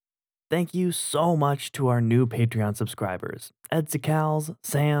Thank you so much to our new Patreon subscribers Ed Sicals,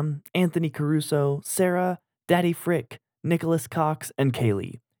 Sam, Anthony Caruso, Sarah, Daddy Frick, Nicholas Cox, and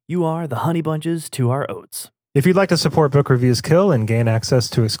Kaylee. You are the honey bunches to our oats. If you'd like to support Book Reviews Kill and gain access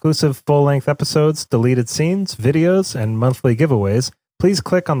to exclusive full-length episodes, deleted scenes, videos, and monthly giveaways, please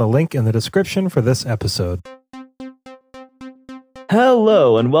click on the link in the description for this episode.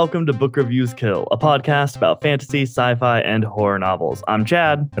 Hello, and welcome to Book Reviews Kill, a podcast about fantasy, sci-fi, and horror novels. I'm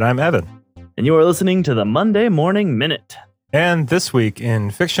Chad. And I'm Evan. And you are listening to the Monday Morning Minute. And this week in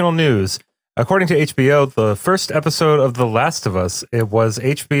fictional news, according to HBO, the first episode of The Last of Us, it was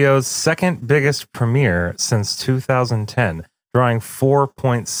HBO's second biggest premiere since 2010, drawing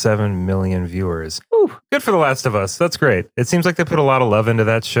 4.7 million viewers. Ooh. Good for The Last of Us. That's great. It seems like they put a lot of love into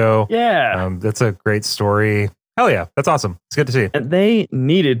that show. Yeah. That's a great story. Hell yeah, that's awesome. It's good to see. And they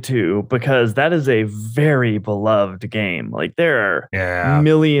needed to, because that is a very beloved game. Like, there are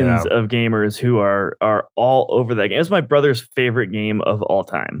millions of gamers who are all over that game. It's my brother's favorite game of all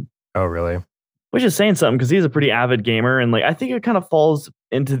time. Oh, really? Which is saying something, because he's a pretty avid gamer. And like, I think it kind of falls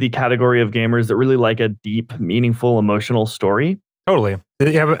into the category of gamers that really like a deep, meaningful, emotional story. Totally.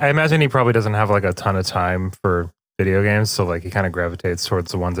 Yeah, I imagine he probably doesn't have like a ton of time for video games, so like he kind of gravitates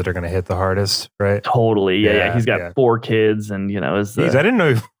towards the ones that are going to hit the hardest, right? Totally. Yeah. He's got 4 kids, and I didn't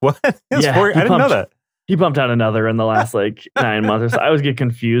know what. I didn't know that. He bumped out another in the last like 9 months or so. I always get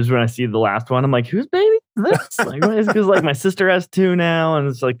confused when I see the last one. I'm like, whose baby is this? Like, because like my sister has 2 now, and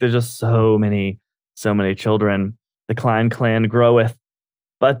it's like there's just so many children. The Klein clan groweth.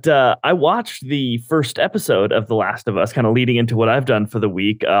 But I watched the first episode of The Last of Us, kind of leading into what I've done for the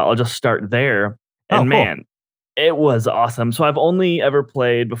week. I'll just start there. And man, it was awesome. So I've only ever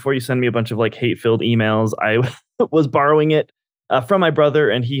played, before you send me a bunch of like hate-filled emails, I was borrowing it from my brother,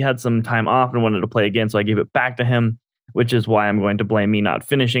 and he had some time off and wanted to play again. So I gave it back to him, which is why I'm going to blame me not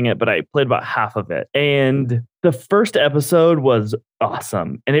finishing it. But I played about half of it. And the first episode was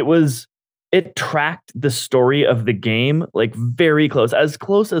awesome. And it tracked the story of the game like very close as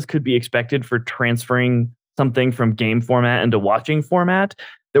could be expected for transferring something from game format into watching format.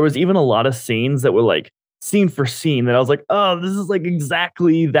 There was even a lot of scenes that were like scene for scene that I was like, oh, this is like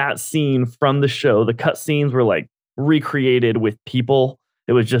exactly that scene from the show. The cut scenes were like recreated with people.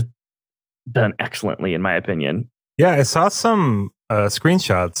 It was just done excellently, in my opinion. Yeah, I saw some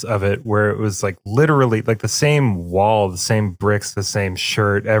screenshots of it where it was like literally like the same wall, the same bricks, the same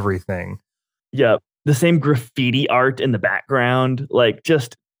shirt, everything. Yeah, the same graffiti art in the background, like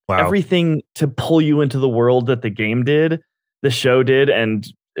just everything to pull you into the world that the game did, the show did, and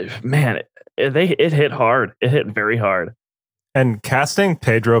man, it hit hard. It hit very hard. And casting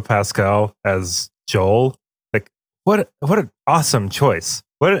Pedro Pascal as Joel, like what an awesome choice.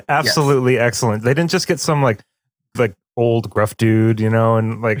 What an absolutely excellent. They didn't just get some like old gruff dude,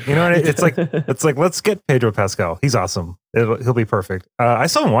 and like, it's like let's get Pedro Pascal. He's awesome. He'll be perfect. I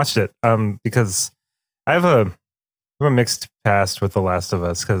still haven't watched it because I have a mixed past with The Last of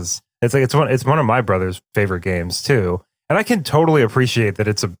Us, because it's one of my brother's favorite games too. And I can totally appreciate that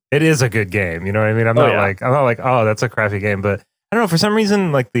it is a good game. You know what I mean? I'm not like, oh, that's a crappy game. But I don't know, for some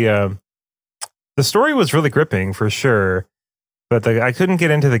reason, like the story was really gripping for sure. But I couldn't get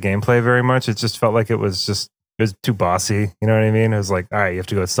into the gameplay very much. It just felt like it was too bossy. You know what I mean? It was like, all right, you have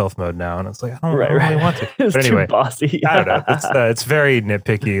to go stealth mode now. And it's like, I don't really want to. But anyway, too bossy. I don't know. It's very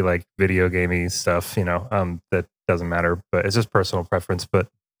nitpicky, like video gamey stuff, that doesn't matter. But it's just personal preference. But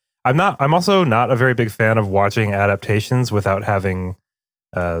I'm also not a very big fan of watching adaptations without having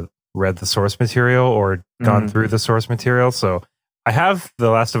read the source material or gone through the source material. So I have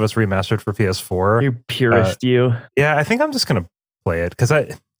The Last of Us remastered for PS4. You purist, you. Yeah, I think I'm just gonna play it because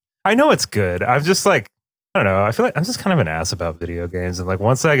I know it's good. I'm just like, I don't know. I feel like I'm just kind of an ass about video games, and like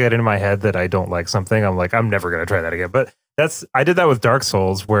once I get in my head that I don't like something, I'm like, I'm never gonna try that again. But I did that with Dark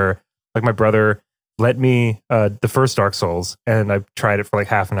Souls, where like my brother let me the first Dark Souls, and I tried it for like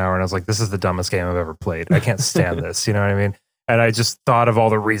half an hour, and I was like, this is the dumbest game I've ever played. I can't stand this. You know what I mean? And I just thought of all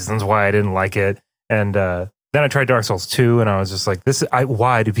the reasons why I didn't like it, and then I tried Dark Souls 2, and I was just like,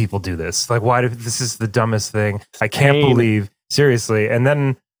 why do people do this? Like, this is the dumbest thing. I can't believe, seriously. And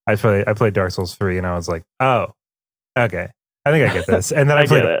then I played Dark Souls 3, and I was like, oh, okay. I think I get this. And then I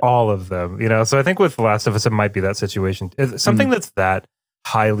played all of them, So I think with The Last of Us, it might be that situation. It's something that's that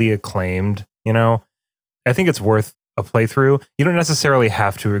highly acclaimed, I think it's worth a playthrough. You don't necessarily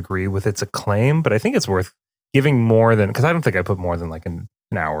have to agree with its acclaim, but I think it's worth giving more than, because I don't think I put more than like an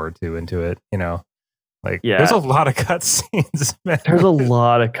hour or two into it, Like, there's a lot of cutscenes, man. There's a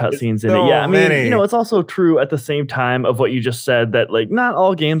lot of cutscenes in it. Yeah, I mean, it's also true at the same time of what you just said, that like not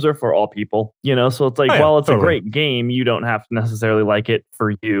all games are for all people, So it's like, while it's a great game, you don't have to necessarily like it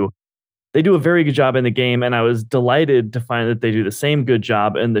for you. they do a very good job in the game, and I was delighted to find that they do the same good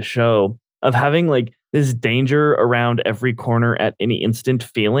job in the show of having like this danger around every corner at any instant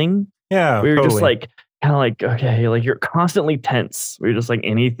feeling. Yeah, We were just totally. like kind of like, okay, like you're constantly tense. We're just like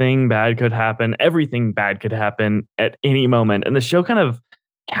anything bad could happen, everything bad could happen at any moment. And the show kind of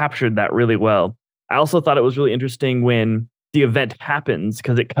captured that really well. I also thought it was really interesting when the event happens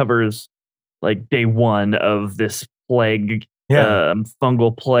because it covers like day one of this plague, Yeah.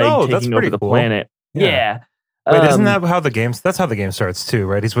 fungal plague Oh, that's taking over pretty the cool. planet. Yeah. Yeah. Wait, isn't Um, that how the game's? That's how the game starts too,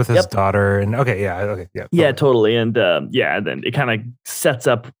 right? He's with his Yep. daughter, and okay, yeah, Yeah, totally. totally. And yeah, then it kind of sets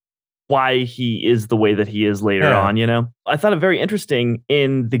up why he is the way that he is later Yeah. on, you know. I thought it very interesting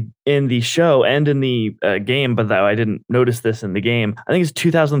in the show and in the game, but though I didn't notice this in the game. I think it's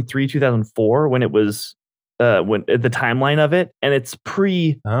 2003, 2004 when it was when the timeline of it, and it's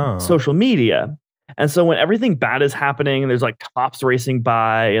pre Oh. social media. And so when everything bad is happening and there's like cops racing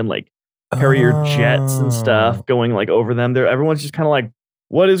by and like Harrier jets and stuff Oh. going like over them, there everyone's just kind of like,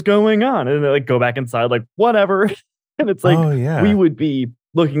 what is going on? And they like go back inside, like, whatever. And it's like Oh we yeah. would be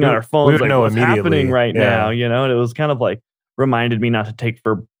looking at our We phones would like, know what's happening immediately. right now, Yeah. you know? And it was kind of like reminded me not to take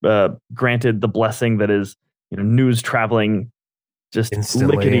for granted the blessing that is, you know, news traveling just lickety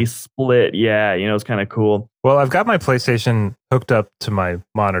Instantly. split. Yeah, you know, it's kind of cool. Well, I've got my PlayStation hooked up to my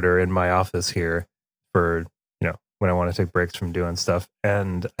monitor in my office here for, when I want to take breaks from doing stuff.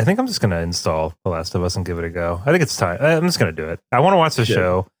 And I think I'm just going to install The Last of Us and give it a go. I think it's time. I'm just going to do it. I want to watch the Should.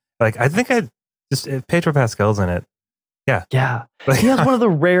 show. Like, I think Pedro Pascal's in it. Yeah. Yeah. Like, He has one of the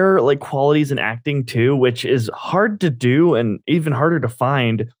rare like qualities in acting too, which is hard to do and even harder to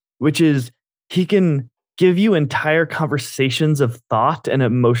find, which is he can give you entire conversations of thought and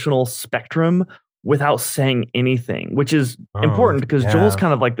emotional spectrum without saying anything, which is important because Joel's yeah.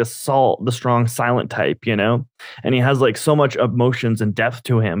 kind of like the strong silent type, you know, and he has like so much emotions and depth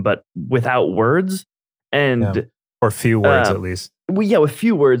to him, but without words. And Or few words at um, least. with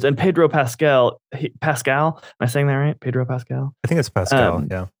few words. And Pedro Pascal, am I saying that right? Pedro Pascal? I think it's Pascal. Um,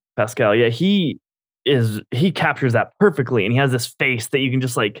 Yeah. Pascal, yeah, he captures that perfectly, and he has this face that you can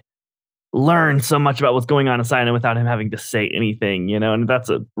just like learn so much about what's going on inside him without him having to say anything, you know, and that's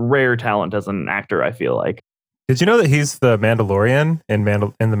a rare talent as an actor, I feel like. Did you know that he's the Mandalorian in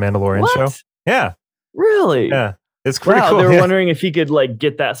the Mandalorian What? show? Yeah. Really? Yeah. It's pretty Wow, cool. they were Yeah. wondering if he could like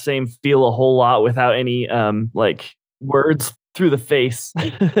get that same feel a whole lot without any like words through the face,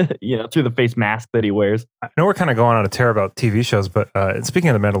 you know, through the face mask that he wears. I know we're kind of going on a tear about TV shows, but speaking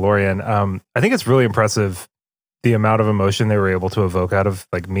of the Mandalorian, I think it's really impressive the amount of emotion they were able to evoke out of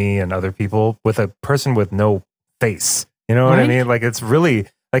like me and other people with a person with no face. You know what I Right? mean? Like it's really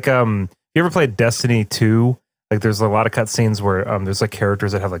like you ever played Destiny 2? Like there's a lot of cutscenes where there's like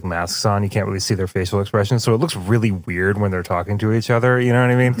characters that have like masks on. You can't really see their facial expressions, so it looks really weird when they're talking to each other. You know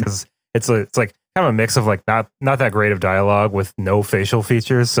what I mean? Because it's like kind of a mix of like not that great of dialogue with no facial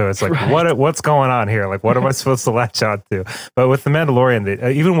features. So it's like Right. what's going on here? Like what am I supposed to latch on to? But with the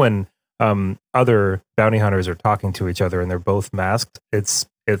Mandalorian, even when other bounty hunters are talking to each other and they're both masked, it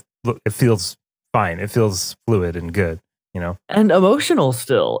feels fine. It feels fluid and good. You know? And emotional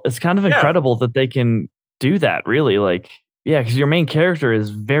still. It's kind of Yeah. incredible that they can do that, really. Like, yeah, because your main character is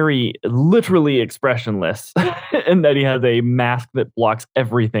very literally expressionless, and that he has a mask that blocks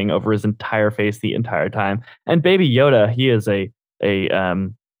everything over his entire face the entire time. And Baby Yoda, he is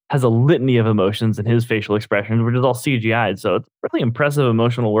has a litany of emotions in his facial expressions, which is all CGI'd. So it's really impressive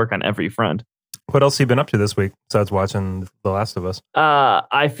emotional work on every front. What else have you been up to this week besides watching The Last of Us?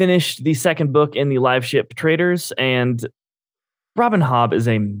 I finished the second book in the live ship Traders, and Robin Hobb is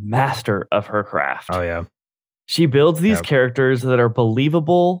a master of her craft. Oh yeah. She builds these Yep. characters that are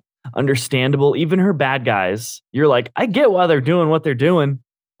believable, understandable. Even her bad guys, you're like, I get why they're doing what they're doing.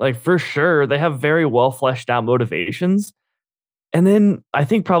 Like, for sure, they have very well fleshed out motivations. And then I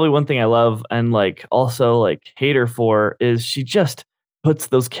think probably one thing I love and like also like hate her for is she just puts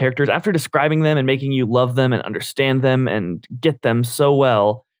those characters after describing them and making you love them and understand them and get them so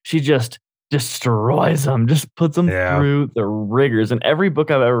well. She just destroys them, just puts them Yeah. through the rigors. And every book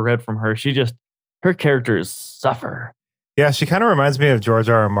I've ever read from her, her characters suffer. Yeah, she kind of reminds me of George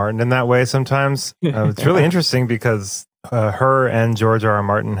R. R. Martin in that way sometimes. It's really interesting because her and George R. R.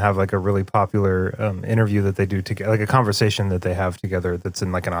 Martin have like a really popular interview that they do together, like a conversation that they have together that's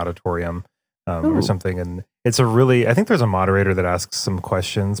in like an auditorium or Ooh. something. And it's I think there's a moderator that asks some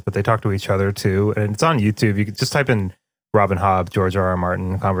questions, but they talk to each other too. And it's on YouTube. You can just type in Robin Hobb, George R. R.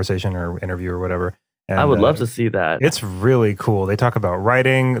 Martin conversation or interview or whatever. And, I would love to see that. It's really cool. They talk about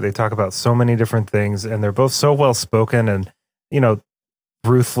writing. They talk about so many different things, and they're both so well spoken and,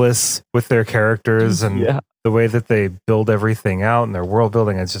 ruthless with their characters. And Yeah. the way that they build everything out and their world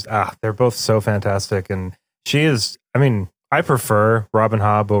building, it's just they're both so fantastic. And she is, I mean, I prefer Robin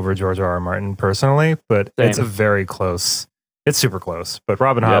Hobb over George R. R. Martin personally, but it's a Same. very close. It's super close. But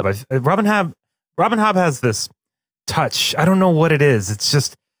Robin Yep. Hobb, Robin Hobb has this touch. I don't know what it is. It's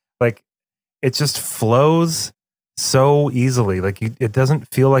just like it just flows so easily. Like it doesn't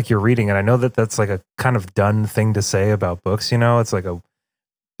feel like you're reading. And I know that that's like a kind of done thing to say about books. You know, it's like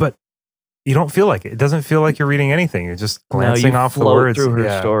but you don't feel like it. It doesn't feel like you're reading anything. You're just glancing off the float words through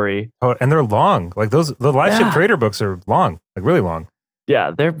her story. Oh, and they're long. Like the Last Ship Trader books are long, like really long.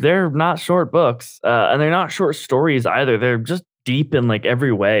 Yeah, they're not short books, and they're not short stories either. They're just deep in like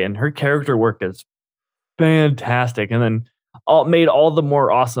every way, and her character work is fantastic. And then made all the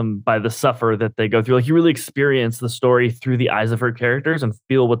more awesome by the suffer that they go through. Like you really experience the story through the eyes of her characters and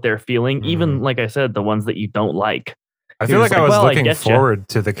feel what they're feeling. Even like I said, the ones that you don't like. I feel like I was looking forward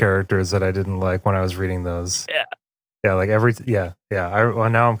to the characters that I didn't like when I was reading those. Yeah, like well,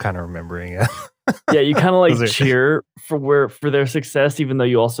 now I'm kind of remembering it. Yeah, you kind of like cheer for their success, even though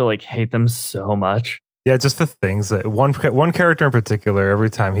you also like hate them so much. Yeah, just the things that one character in particular, every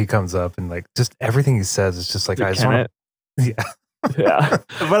time he comes up and like just everything he says is just like I just want to. Yeah,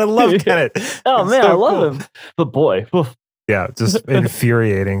 but I love Kenneth. Oh man, I love him. But boy, yeah, just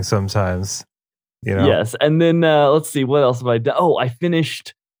infuriating sometimes. You know? Yes, and then let's see what else have I done. Oh, I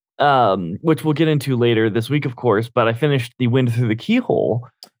finished, which we'll get into later this week, of course. But I finished The Wind Through the Keyhole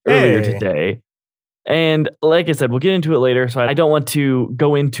earlier today, and like I said, we'll get into it later. So I don't want to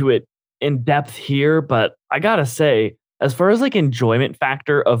go into it in depth here, but I gotta say, as far as like enjoyment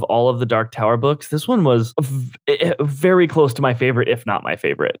factor of all of the Dark Tower books, this one was very close to my favorite, if not my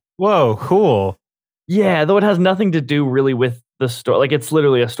favorite. Whoa, cool. Yeah, though it has nothing to do really with the story. Like it's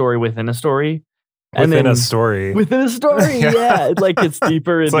literally a story within a story. Within a story. Within a story, yeah. It like gets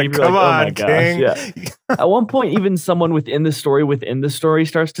deeper and deeper. Come on, oh my gosh, yeah. At one point, even someone within the story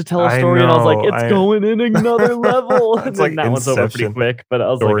starts to tell a story, and I was like, it's going in another level. And then that one's over pretty quick, but I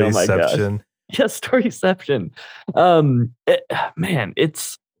was like, oh my gosh. Yeah, Storyception. Man,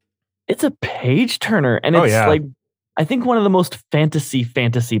 it's a page turner, and it's like I think one of the most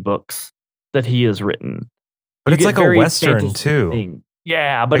fantasy books that he has written. But it's like a Western too.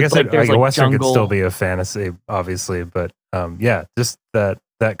 Yeah, but I guess like there's a like Western jungle. could still be a fantasy, obviously, but yeah, just that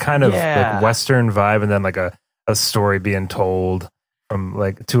kind of like Western vibe, and then like a story being told from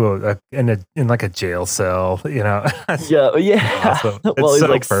like to in like a jail cell, you know. Yeah. Awesome. Well, he's so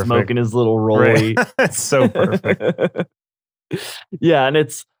like perfect. smoking his little rolly. Right. It's so perfect. Yeah, and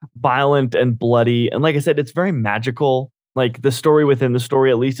it's violent and bloody, and like I said, it's very magical. Like the story within the story,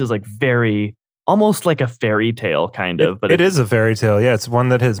 at least, is like very almost like a fairy tale kind of. But it is a fairy tale. Yeah, it's one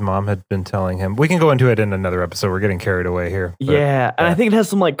that his mom had been telling him. We can go into it in another episode. We're getting carried away here. But, and I think it has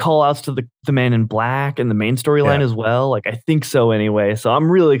some like call outs to the Man in Black and the main storyline as well. Like I think so anyway. So I'm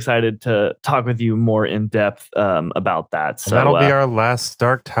really excited to talk with you more in depth about that. So and that'll be our last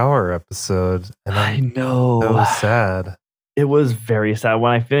Dark Tower episode. And I know. So sad. It was very sad.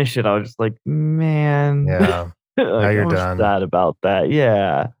 When I finished it, I was just like, man. Yeah. Like, now you're done. Sad about that.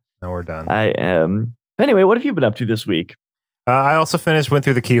 Yeah. Now we're done. I am. Anyway, what have you been up to this week? I also went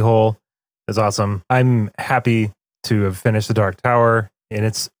through the Keyhole. It's awesome. I'm happy to have finished the Dark Tower in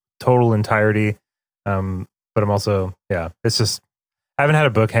its total entirety. But I'm also, it's just, I haven't had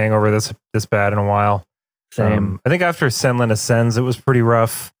a book hangover this bad in a while. Same. I think after Senlin Ascends, it was pretty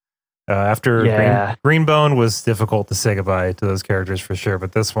rough. After Greenbone was difficult to say goodbye to those characters for sure.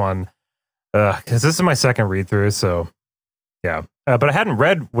 But this one, because this is my second read through, so yeah. But I hadn't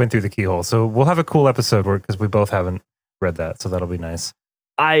went through the Keyhole, so we'll have a cool episode because we both haven't read that, so that'll be nice.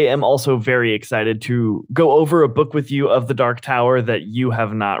 I am also very excited to go over a book with you of the Dark Tower that you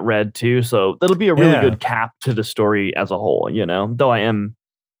have not read too, so that'll be a really good cap to the story as a whole, you know, though it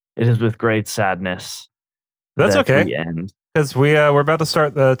is with great sadness. That's okay. We end. Because we're about to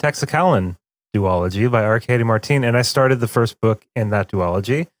start the Texicallan duology by R. Katie Martin, and I started the first book in that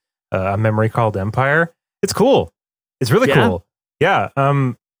duology, A Memory Called Empire. It's cool. It's really cool. Yeah.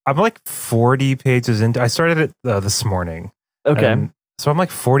 I'm like 40 pages into. I started it this morning. Okay. So I'm like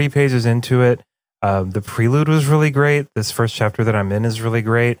 40 pages into it. The prelude was really great. This first chapter that I'm in is really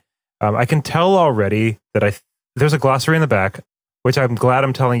great. I can tell already that there's a glossary in the back, which I'm glad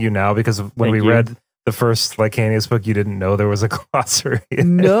I'm telling you now, because when we read the first Lycanius book, you didn't know there was a glossary.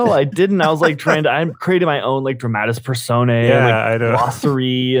 No, I didn't. I was like I'm creating my own like dramatis personae, I know.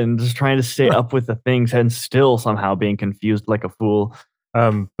 glossary, and just trying to stay up with the things and still somehow being confused like a fool.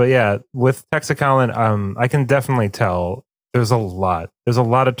 But yeah, with Texicallan, I can definitely tell there's a lot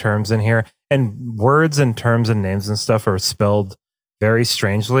of terms in here, and words and terms and names and stuff are spelled very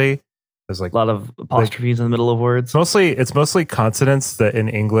strangely. There's like A lot of apostrophes in the middle of words. it's mostly consonants that in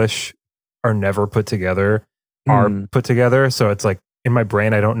English are never put together, are Hmm. put together. So it's like in my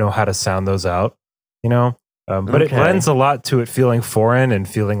brain, I don't know how to sound those out, you know? But it Okay. lends a lot to it feeling foreign and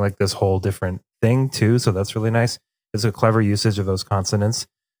feeling like this whole different thing too. So that's really nice. It's a clever usage of those consonants.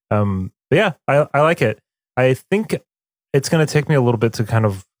 But yeah, I like it. I think it's going to take me a little bit to kind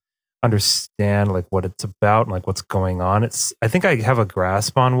of understand like what it's about and like what's going on. I think I have a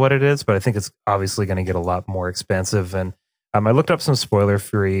grasp on what it is, but I think it's obviously going to get a lot more expansive. And I looked up some spoiler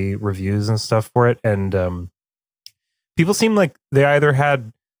free reviews and stuff for it, and people seem like they either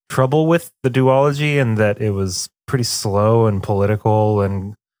had trouble with the duology and that it was pretty slow and political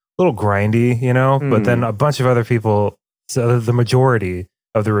and a little grindy, you know. But then Hmm. a bunch of other people, so the majority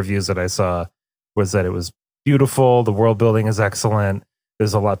of the reviews that I saw was that it was beautiful, the world building is excellent,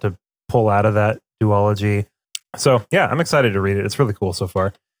 there's a lot to pull out of that duology. So yeah, I'm excited to read it. It's really cool so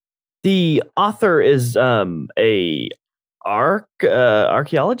far. The author is a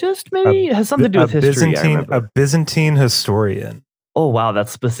archaeologist, A, maybe? It has something to do a with history, I Byzantine remember. historian. Oh, wow,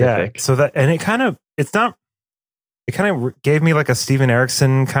 that's Yeah. specific. So that, and it kind of gave me like a Steven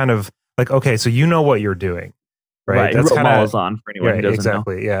Erickson kind of like, okay, so you know what you're doing, right? Right, he That's wrote kind of, Malazan for anyone yeah, who doesn't know.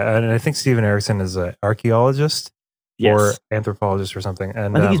 exactly. Yeah. And I think Steven Erickson is an archaeologist or Yes. anthropologist or something.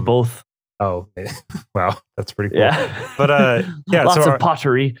 And, I think he's both. oh, wow, that's pretty cool. Yeah. But, yeah, Lots so of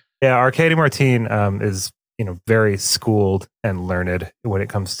pottery. yeah, Arcady Martin is, you know, very schooled and learned when it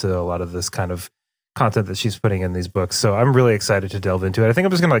comes to a lot of this kind of content that she's putting in these books. So I'm really excited to delve into it. I think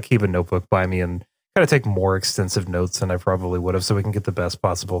I'm just gonna like keep a notebook by me and kind of take more extensive notes than I probably would have, so we can get the best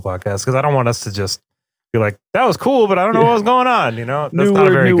possible podcast. Because I don't want us to just be like, that was cool, but I don't know what was going on. You know, that's not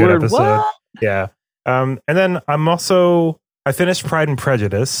a very good episode. What? Yeah. And then I finished Pride and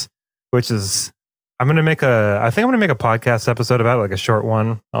Prejudice, which is I think I'm gonna make a podcast episode about it, like a short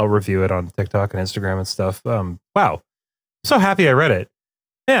one. I'll review it on TikTok and Instagram and stuff. Wow. I'm so happy I read it.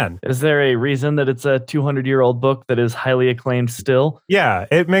 Man. Is there a reason that it's a 200-year-old book that is highly acclaimed still? Yeah,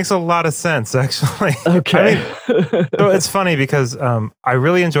 it makes a lot of sense actually. Okay. I mean, so it's funny because I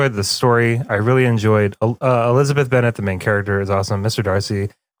really enjoyed the story. I really enjoyed Elizabeth Bennet, the main character, is awesome. Mr. Darcy,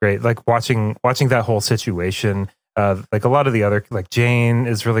 great. Like watching that whole situation. Like a lot of the other, like Jane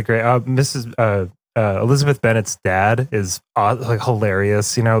is really great. Elizabeth Bennet's dad is like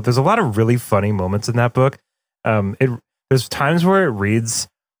hilarious. You know, there's a lot of really funny moments in that book. There's times where it reads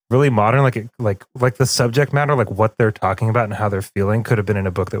really modern, like the subject matter, like what they're talking about and how they're feeling, could have been in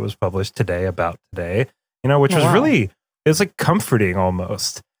a book that was published today about today. You know, which Oh, was wow. really, it was like comforting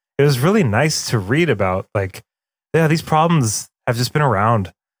almost. It was really nice to read about, like, yeah, these problems have just been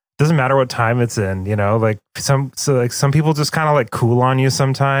around. Doesn't matter what time it's in, you know, like some people just kind of like cool on you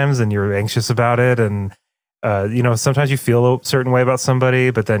sometimes and you're anxious about it. And, you know, sometimes you feel a certain way about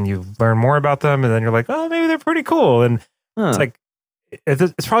somebody, but then you learn more about them and then you're like, oh, maybe they're pretty cool. And it's Huh. like,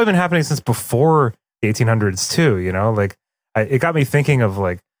 it's probably been happening since before the 1800s too, you know, like it got me thinking of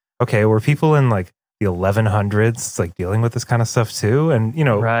like, okay, were people in like the 1100s like dealing with this kind of stuff too? And, you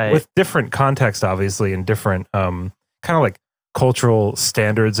know, Right. with different context, obviously, and different kind of like cultural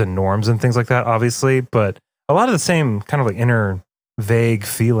standards and norms and things like that, obviously, but a lot of the same kind of like inner vague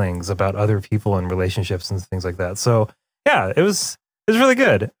feelings about other people and relationships and things like that. So yeah, it was really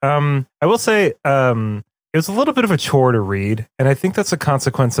good. I will say, it was a little bit of a chore to read, and I think that's a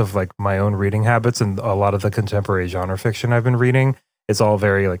consequence of like my own reading habits and a lot of the contemporary genre fiction I've been reading. It's all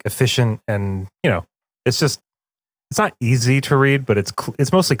very like efficient, and you know, it's not easy to read, but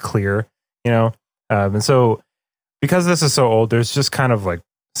it's mostly clear, you know. And so because this is so old, there's just kind of like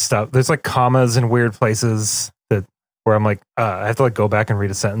stuff. There's like commas in weird places that where I'm like, I have to like go back and read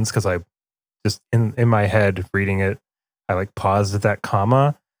a sentence because I just in my head reading it, I like paused at that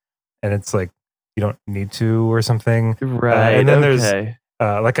comma, and it's like, you don't need to or something. Right. And then Okay.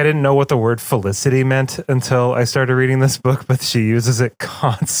 there's like I didn't know what the word felicity meant until I started reading this book, but she uses it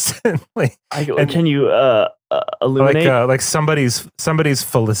constantly. And Can you illuminate? like somebody's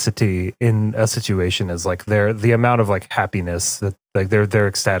felicity in a situation is like the amount of like happiness that like they're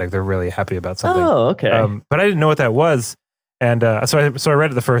ecstatic, they're really happy about something. Oh, okay. But I didn't know what that was. And so I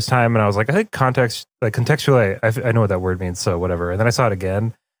read it the first time and I was like, I think contextually, I know what that word means, so whatever. And then I saw it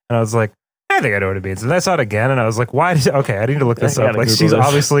again and I was like, I think I know what it means. And I saw it again and I was like, okay, I need to look this I up. gotta Like Google she's this.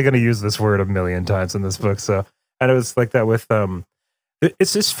 obviously going to use this word a million times in this book. So, and it was like that with,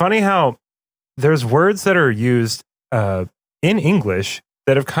 it's just funny how there's words that are used in English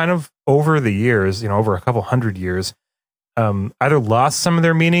that have kind of over the years, you know, over a couple hundred years, either lost some of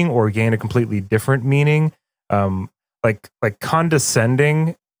their meaning or gained a completely different meaning. Like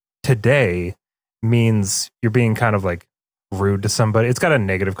condescending today means you're being kind of like rude to somebody. It's got a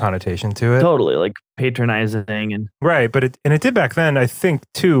negative connotation to it. Totally, like patronizing and Right, but it did back then, I think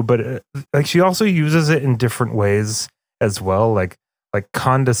too. But like she also uses it in different ways as well, like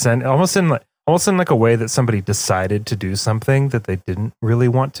condescend, almost in like a way that somebody decided to do something that they didn't really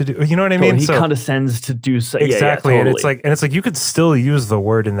want to do. You know what I mean? he condescends to do so. Exactly, Yeah, and totally. it's like you could still use the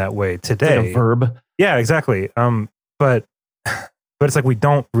word in that way It's today. like a verb. Yeah, exactly. But it's like we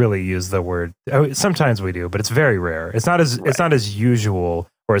don't really use the word. Sometimes we do, but it's very rare. It's not as usual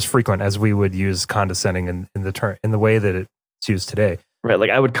or as frequent as we would use condescending in the term in the way that it's used today. Right, like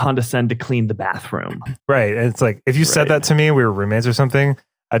I would condescend to clean the bathroom. Right, and it's like if you said that to me, we were roommates or something,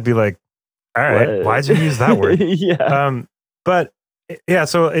 I'd be like, "All right, why'd you use that word?" Yeah. But yeah,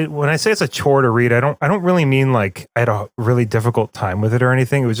 so when I say it's a chore to read, I don't really mean like I had a really difficult time with it or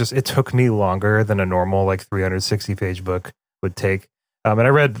anything. It was just it took me longer than a normal like 360 page book would take. And I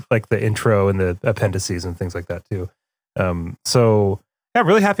read like the intro and the appendices and things like that too. So yeah, I'm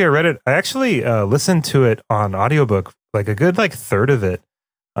really happy I read it. I actually listened to it on audiobook, like a good like third of it,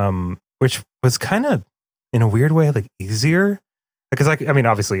 which was kind of in a weird way like easier. Because I mean,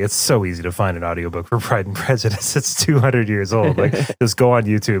 obviously, it's so easy to find an audiobook for Pride and Prejudice. It's 200 years old. Like, just go on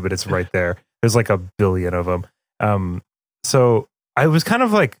YouTube and it's right there. There's like a billion of them. So I was kind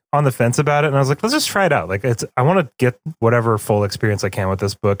of like on the fence about it, and I was like, let's just try it out. Like, I want to get whatever full experience I can with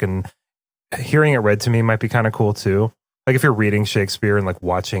this book, and hearing it read to me might be kind of cool too. Like, if you're reading Shakespeare and like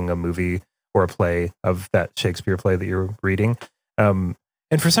watching a movie or a play of that Shakespeare play that you're reading. And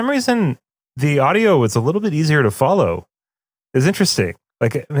for some reason, the audio was a little bit easier to follow. It's interesting,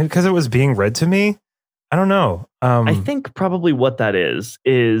 like because it was being read to me. I don't know. I think probably what that is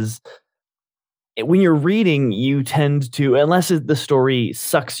when you're reading, you tend to, unless the story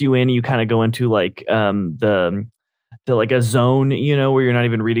sucks you in, you kind of go into like the like a zone, you know, where you're not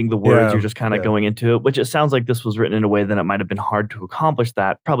even reading the words, you're just kind of going into it. Which it sounds like this was written in a way that it might have been hard to accomplish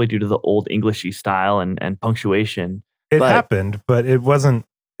that, probably due to the old Englishy style and punctuation. It happened, but it wasn't.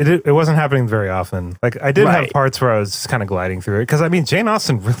 It wasn't happening very often. Like I did have parts where I was just kind of gliding through it because I mean Jane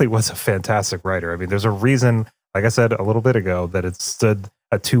Austen really was a fantastic writer. I mean, there's a reason, like I said a little bit ago, that it stood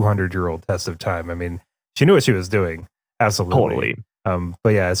a 200-year-old test of time. I mean, she knew what she was doing, absolutely. Totally. But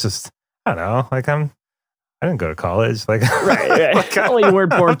yeah, it's just I don't know. Like I didn't go to college. Like right. like, well, you weren't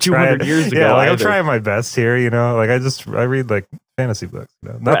born 200 years ago. Yeah, like either. I'm trying my best here. You know, like I read like fantasy books. You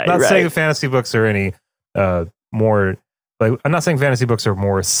know, not saying fantasy books are any more. Like, I'm not saying fantasy books are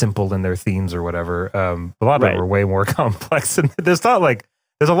more simple in their themes or whatever. A lot of them are way more complex. And there's not like,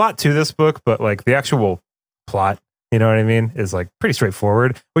 there's a lot to this book, but like the actual plot, you know what I mean, is like pretty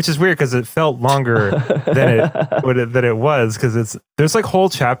straightforward, which is weird because it felt longer than it was. Because there's like whole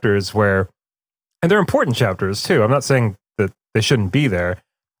chapters where, and they're important chapters too. I'm not saying that they shouldn't be there,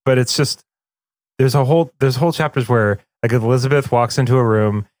 but it's just, there's whole chapters where like Elizabeth walks into a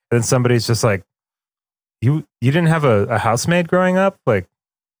room and then somebody's just like, you didn't have a housemaid growing up? Like,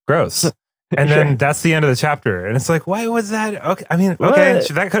 gross. And then that's the end of the chapter. And it's like, why was that? Okay. I mean, okay.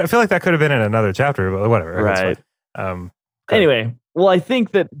 I feel like that could have been in another chapter, but whatever. Right. Anyway, well, I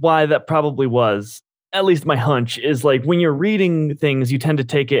think that why that probably was, at least my hunch, is like when you're reading things, you tend to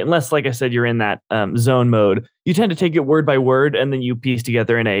take it, unless, like I said, you're in that zone mode, you tend to take it word by word and then you piece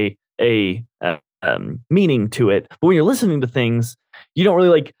together in a meaning to it. But when you're listening to things, you don't really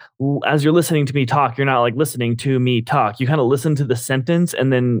like, as you're listening to me talk, you're not like listening to me talk. You kind of listen to the sentence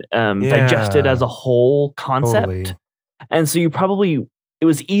and then digest it as a whole concept. Totally. And so it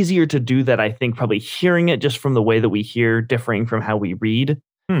was easier to do that, I think, probably hearing it just from the way that we hear differing from how we read.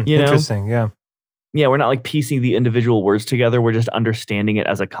 Interesting. Yeah. Yeah. We're not like piecing the individual words together. We're just understanding it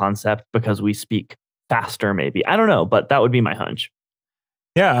as a concept because we speak faster, maybe. I don't know, but that would be my hunch.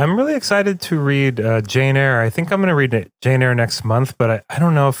 Yeah, I'm really excited to read Jane Eyre. I think I'm going to read Jane Eyre next month, but I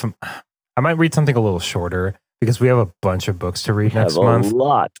don't know if I might read something a little shorter because we have a bunch of books to read next month.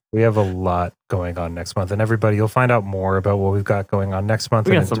 We have a lot going on next month, and everybody, you'll find out more about what we've got going on next month.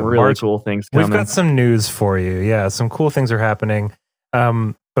 We got some really cool things coming. We've got some news for you. Yeah, some cool things are happening.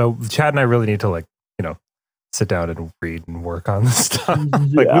 But Chad and I really need to like, sit down and read and work on this stuff.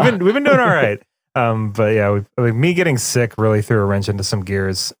 Like we've been doing all right. But yeah, me getting sick really threw a wrench into some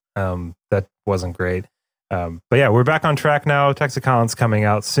gears. That wasn't great. But yeah, we're back on track now. Toxicons coming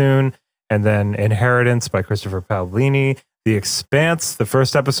out soon. And then Inheritance by Christopher Paolini. The Expanse, the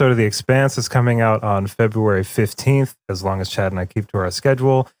first episode of The Expanse is coming out on February 15th, as long as Chad and I keep to our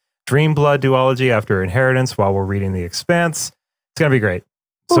schedule. Dream Blood duology after Inheritance while we're reading The Expanse. It's going to be great.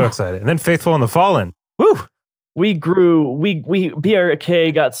 So excited. And then Faithful and the Fallen. Woo! BRK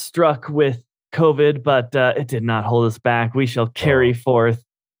got struck with COVID, but it did not hold us back. We shall carry forth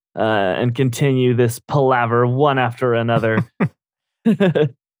and continue this palaver one after another.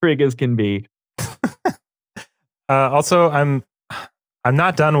 Prig as can be. Also, I'm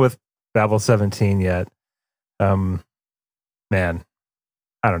not done with Babel 17 yet. Man,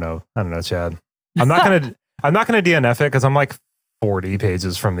 I don't know, Chad. I'm not gonna DNF it because I'm like 40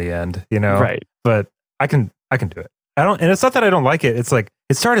 pages from the end, Right. But I can do it. And it's not that I don't like it. It's like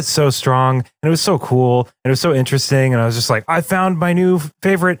it started so strong and it was so cool and it was so interesting. And I was just like, I found my new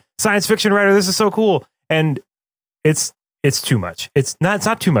favorite science fiction writer. This is so cool. And it's too much. It's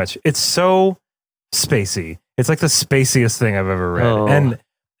not too much. It's so spacey. It's like the spaciest thing I've ever read. Oh. And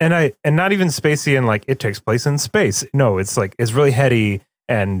not even spacey in like it takes place in space. No, it's like it's really heady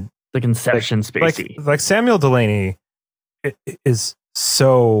and the conception spacey. Like Samuel Delaney is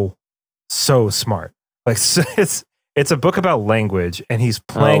so smart. Like it's a book about language and he's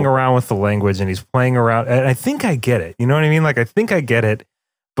playing around with the language and he's playing around. And I think I get it. You know what I mean? Like I think I get it,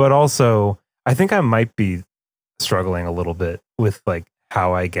 but also I think I might be struggling a little bit with like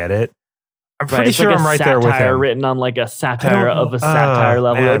how I get it. I'm pretty sure I'm right there with him. Written on like a satire of a satire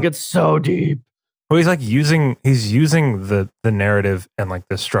level. Man. Like it's so deep. Well, he's like using the narrative and like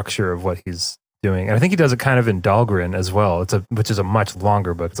the structure of what he's doing. And I think he does it kind of in Dahlgren as well. Which is a much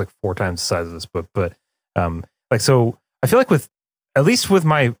longer book. It's like 4 times the size of this book. But so I feel like at least with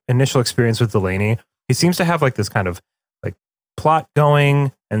my initial experience with Delaney, he seems to have like this kind of like plot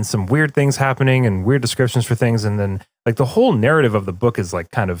going and some weird things happening and weird descriptions for things. And then like the whole narrative of the book is like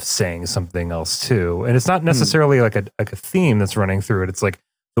kind of saying something else too. And it's not necessarily like a theme that's running through it. It's like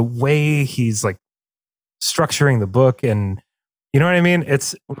the way he's like structuring the book, and you know what I mean?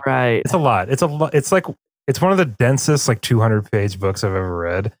 It's right. It's a lot. It's like it's one of the densest like 200-page books I've ever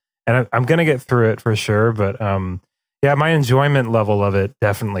read. And I'm going to get through it for sure. But yeah, my enjoyment level of it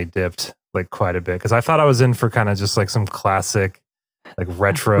definitely dipped like quite a bit because I thought I was in for kind of just like some classic like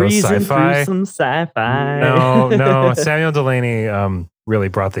retro sci-fi. Some sci-fi. No. Samuel Delaney really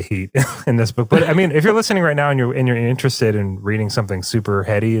brought the heat in this book. But I mean, if you're listening right now and you're interested in reading something super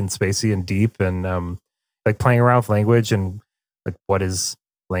heady and spacey and deep and like playing around with language and like what is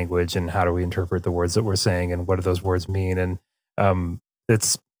language and how do we interpret the words that we're saying and what do those words mean, and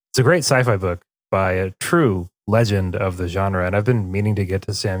it's a great sci-fi book by a true legend of the genre. And I've been meaning to get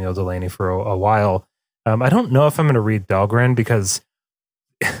to Samuel Delaney for a while. I don't know if I'm going to read Dahlgren because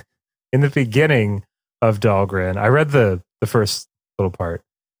in the beginning of Dahlgren, I read the first little part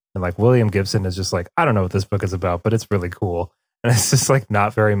and like William Gibson is just like, I don't know what this book is about, but it's really cool. And it's just like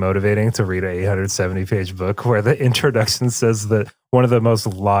not very motivating to read an 870-page book where the introduction says that one of the most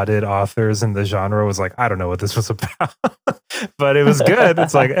lauded authors in the genre was like, I don't know what this was about, but it was good.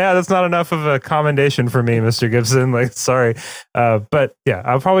 It's like, yeah, that's not enough of a commendation for me, Mr. Gibson. Like, sorry. But yeah,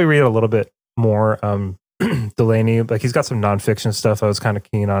 I'll probably read a little bit more. Delaney, like he's got some nonfiction stuff I was kind of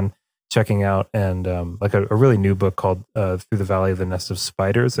keen on checking out, and like a really new book called Through the Valley of the Nest of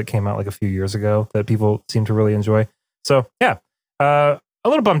Spiders that came out like a few years ago that people seem to really enjoy. So yeah, a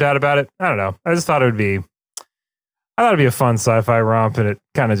little bummed out about it. I don't know. I just thought it'd be a fun sci-fi romp, and it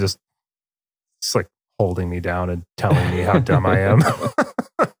kind of just like holding me down and telling me how dumb I am,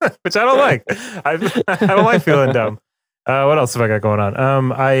 which I don't like. I don't like feeling dumb. What else have I got going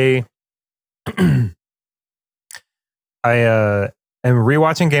on? I am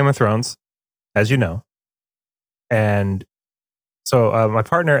rewatching Game of Thrones, as you know, and so my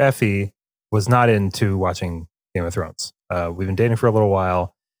partner Effie was not into watching Game of Thrones. We've been dating for a little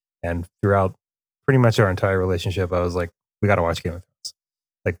while, and throughout pretty much our entire relationship, I was like, "We got to watch Game of Thrones.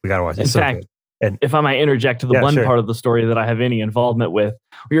 Like, we got to watch it." In fact, and if I might interject to the one part of the story that I have any involvement with,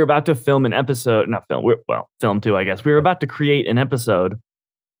 we were about to film an episode, film too, I guess. We were about to create an episode,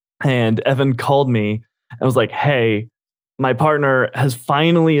 and Evan called me and was like, "Hey, my partner has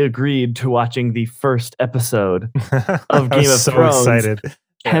finally agreed to watching the first episode of Game of Thrones. Excited.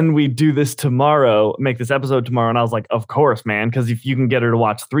 Can we do this tomorrow? Make this episode tomorrow?" And I was like, "Of course, man, because if you can get her to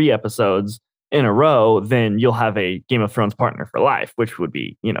watch 3 episodes in a row, then you'll have a Game of Thrones partner for life, which would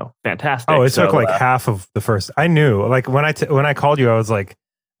be, fantastic." Oh, it took like half of the first. I knew, like when I called you, I was like,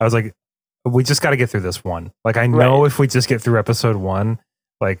 we just got to get through this one. Like I know if we just get through episode 1,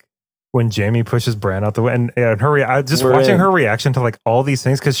 like when Jaime pushes Bran out the way, and her, just watching her reaction to like all these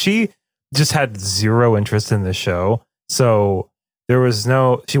things, because she just had zero interest in the show, so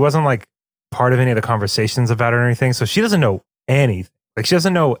she wasn't like part of any of the conversations about it or anything, so she doesn't know anything. Like she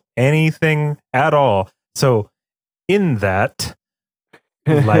doesn't know anything at all. So in that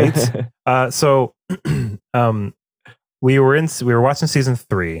light, we were watching season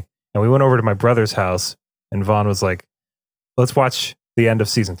 3, and we went over to my brother's house, and Vaughn was like, "Let's watch the end of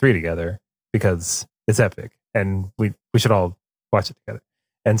season 3 together because it's epic, and we should all watch it together."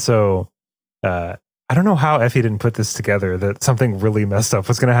 And so I don't know how Effie didn't put this together that something really messed up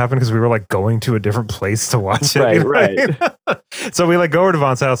was going to happen because we were like going to a different place to watch it. Right, you know what I right. mean? So we like go over to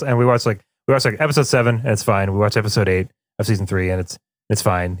Vaughn's house and we watch like episode 7 and it's fine. We watch episode 8 of season 3 and it's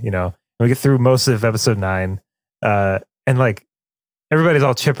fine. You know, and we get through most of episode 9, and like everybody's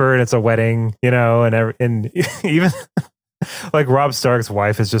all chipper and it's a wedding. You know, and even like Rob Stark's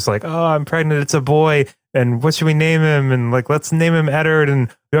wife is just like, oh, I'm pregnant. It's a boy. And what should we name him? And like, let's name him Eddard.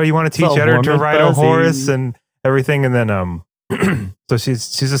 And you want to teach Eddard to ride a horse and everything. And then, so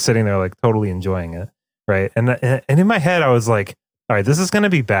she's just sitting there like totally enjoying it. Right. And in my head, I was like, all right, this is going to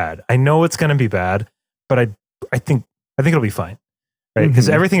be bad. I know it's going to be bad, but I think it'll be fine. Right. Because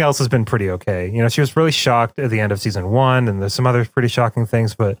everything else has been pretty okay. You know, she was really shocked at the end of season 1 and there's some other pretty shocking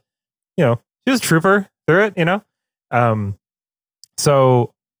things, but you know, she was a trooper through it, you know?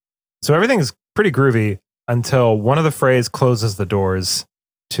 So everything's pretty groovy until one of the Freys closes the doors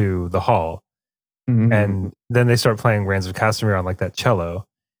to the hall. And then they start playing Reigns of Castamere on like that cello.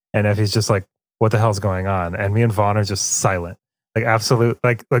 And Effie's just like, what the hell's going on? And me and Vaughn are just silent, like absolute,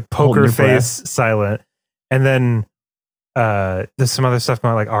 like poker face silent. And then there's some other stuff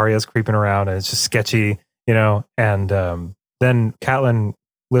going on, like Arya's creeping around and it's just sketchy, you know? And then Catelyn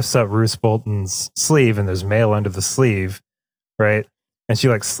lifts up Roose Bolton's sleeve and there's mail under the sleeve, right? And she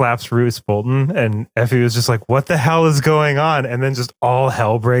like slaps Roose Bolton and Effie was just like, what the hell is going on? And then just all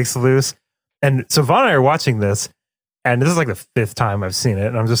hell breaks loose. And so Vaughn and I are watching this and this is like the 5th time I've seen it.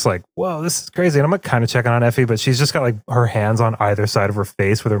 And I'm just like, whoa, this is crazy. And I'm like kind of checking on Effie, but she's just got like her hands on either side of her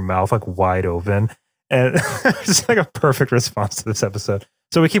face with her mouth like wide open. And it's just like a perfect response to this episode.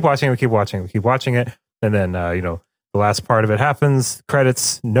 So we keep watching it. And then, you know, the last part of it happens,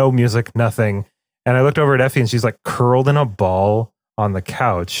 credits, no music, nothing. And I looked over at Effie and she's like curled in a ball on the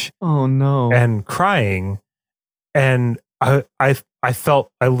couch. Oh no. And crying. And I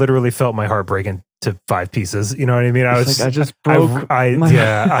literally felt my heart break into 5 pieces. You know what I mean? I just broke.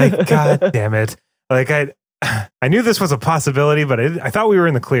 God damn it. Like I knew this was a possibility, but I thought we were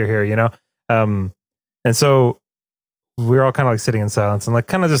in the clear here, you know? And so we were all kind of like sitting in silence and like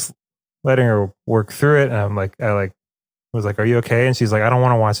kind of just letting her work through it. And I was like, are you okay? And she's like, I don't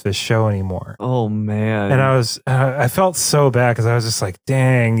want to watch this show anymore. Oh man. And I felt so bad because I was just like,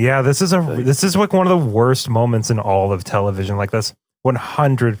 dang, yeah, this is like one of the worst moments in all of television. Like that's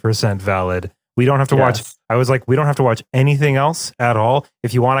 100% valid. We don't have to watch. I was like, we don't have to watch anything else at all.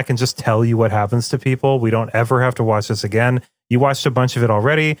 If you want, I can just tell you what happens to people. We don't ever have to watch this again. You watched a bunch of it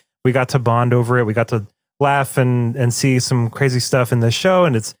already. We got to bond over it. We got to laugh and see some crazy stuff in this show.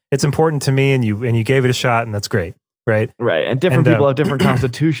 And it's important to me. And you gave it a shot and that's great. Right. And different people have different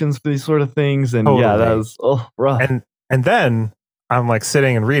constitutions for these sort of things. And totally. Yeah, that was rough. And then I'm like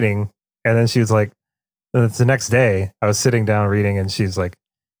sitting and reading. And then she was like, it's the next day I was sitting down reading and she's like,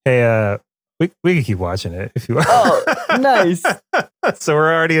 hey, we can keep watching it if you want. Oh, nice. So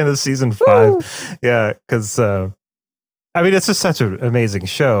we're already into season 5. Woo! Yeah. Cause I mean, it's just such an amazing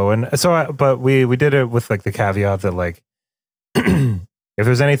show. And so, but we did it with like the caveat that like, if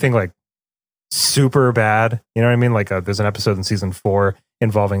there's anything like super bad, you know what I mean? Like there's an episode in season 4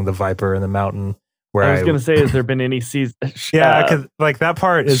 involving the Viper and the Mountain where I was going to say, has there been any season? Yeah. Cause like that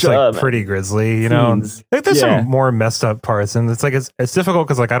part is like pretty grisly, you know, like there's some more messed up parts and it's like, it's difficult.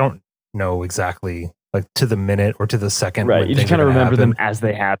 Cause like, I don't know exactly like to the minute or to the second. Right. You just kind of remember them as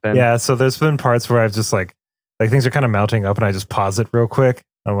they happen. Yeah. So there's been parts where I've just like things are kind of mounting up and I just pause it real quick.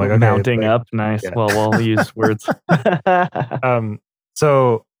 I'm like, okay, mounting up. Nice. Yeah. Well, we'll use words.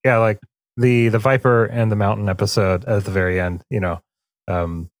 So yeah, like the Viper and the Mountain episode at the very end, you know,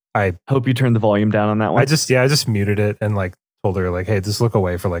 I hope you turned the volume down on that one. I just muted it and like told her like, hey, just look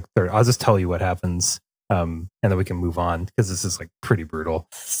away for like 30. I'll just tell you what happens. And then we can move on because this is like pretty brutal.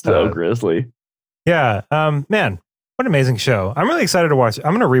 So grisly. Yeah. Man, what an amazing show. I'm really excited to watch.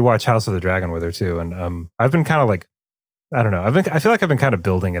 I'm going to rewatch House of the Dragon with her too. And I've been kind of like, I don't know. I feel like I've been kind of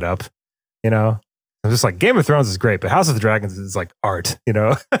building it up, you know? I'm just like, Game of Thrones is great, but House of the Dragons is like art, you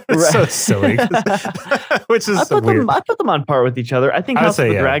know? It's so silly. Which is weird. I put them on par with each other. I think House of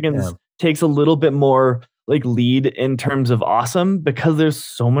the Dragons takes a little bit more like lead in terms of awesome because there's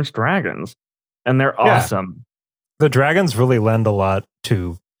so much dragons and they're awesome. The dragons really lend a lot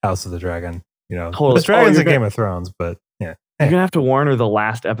to House of the Dragon, you know? Totally. There's dragons in Game of Thrones, but yeah. You're going to have to warn her the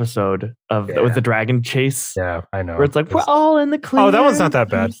last episode of with the dragon chase. Yeah, I know. Where it's like, we're all in the clear. Oh, that one's not that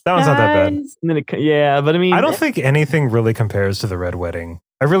bad. That one's not that bad. And then but I mean, I don't think anything really compares to the Red Wedding.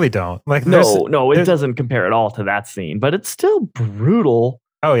 I really don't. Like, no, it doesn't compare at all to that scene, but it's still brutal.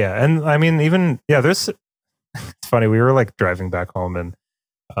 Oh yeah, and I mean, even there's. It's funny. We were like driving back home, and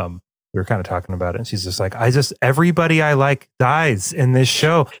we were kind of talking about it, and she's just like, everybody I like dies in this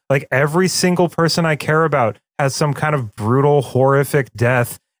show. Like every single person I care about has some kind of brutal, horrific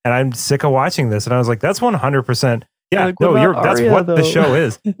death, and I'm sick of watching this. And I was like, that's 100%. Yeah, Like, no, what you're about that's Arya, what the though? show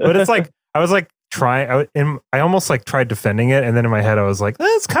is. But it's like I was like I almost like tried defending it, and then in my head I was like,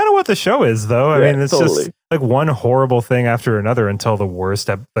 that's kind of what the show is, though. I Yeah, mean, it's totally. just like one horrible thing after another until the worst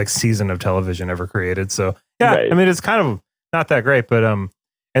like season of television ever created. So yeah, Right. I mean, it's kind of not that great, but and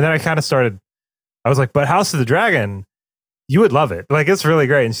then I kind of started. I was like, but House of the Dragon, you would love it. Like it's really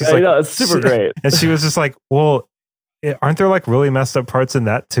great. And she's like, no, it's super great. and she was just like, well, aren't there like really messed up parts in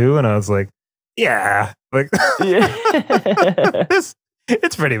that too? And I was like, yeah, like Yeah.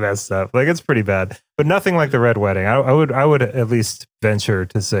 it's pretty messed up. Like it's pretty bad, but nothing like the Red Wedding. I would at least venture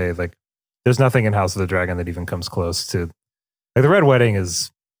to say like there's nothing in House of the Dragon that even comes close to like the Red Wedding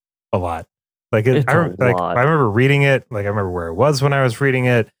is a lot. Like It's a lot. I remember reading it. Like I remember where I was when I was reading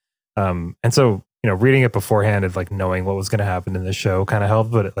it. And so reading it beforehand and like knowing what was going to happen in the show kind of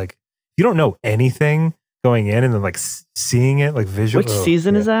helped. But like you don't know anything going in and then like seeing it like visual. Which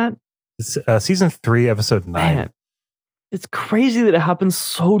season is that? It's season 3, episode 9. Man, it's crazy that it happens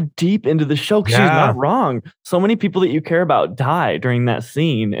so deep into the show because she's Yeah. not wrong. So many people that you care about die during that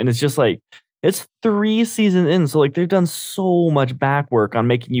scene. And it's just like, it's 3 seasons in. So like they've done so much back work on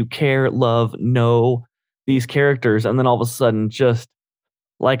making you care, love, know these characters. And then all of a sudden, just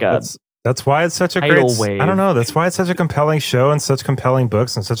like a That's why it's such a tidal great. wave. I don't know. That's why it's such a compelling show and such compelling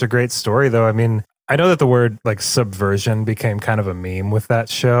books and such a great story. Though I mean, I know that the word like subversion became kind of a meme with that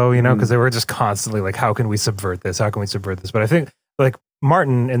show, because they were just constantly like, "How can we subvert this? How can we subvert this?" But I think like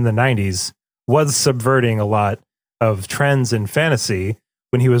Martin in the '90s was subverting a lot of trends in fantasy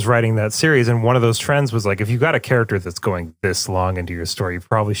when he was writing that series, and one of those trends was like, if you got a character that's going this long into your story, you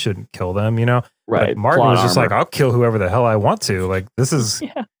probably shouldn't kill them, right. Like Martin plot was just armor. like, I'll kill whoever the hell I want to. Like this is.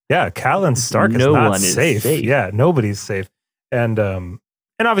 Yeah. Catelyn Stark is No not one is safe. safe. Yeah, nobody's safe. And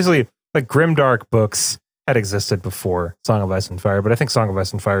obviously, like grimdark books had existed before Song of Ice and Fire, but I think Song of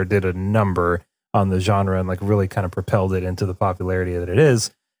Ice and Fire did a number on the genre and like really kind of propelled it into the popularity that it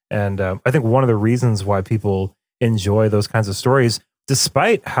is. And I think one of the reasons why people enjoy those kinds of stories,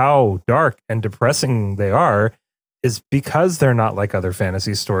 despite how dark and depressing they are, is because they're not like other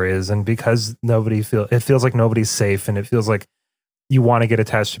fantasy stories, and because it feels like nobody's safe, and it feels like you want to get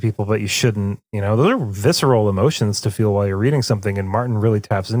attached to people, but you shouldn't. Those are visceral emotions to feel while you're reading something, and Martin really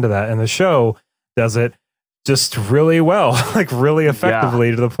taps into that, and the show does it just really well, like really effectively,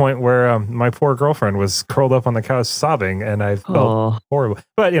 to the point where my poor girlfriend was curled up on the couch sobbing, and I felt horrible.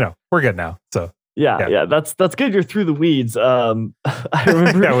 But we're good now, so. Yeah, that's good. You're through the weeds. I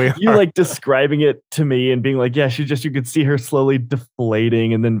remember you like describing it to me and being like, yeah, you could see her slowly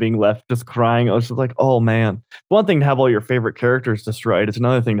deflating and then being left just crying. I was just like, oh man. One thing to have all your favorite characters destroyed. It's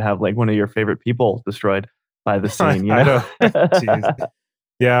another thing to have like one of your favorite people destroyed by the scene. I know. Jeez.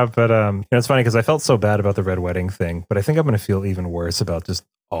 Yeah, but it's funny because I felt so bad about the Red Wedding thing, but I think I'm going to feel even worse about just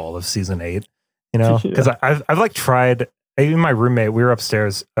all of season 8. Because I've like tried. Even my roommate, we were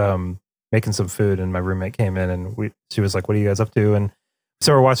upstairs making some food, and my roommate came in, and she was like, "What are you guys up to?" And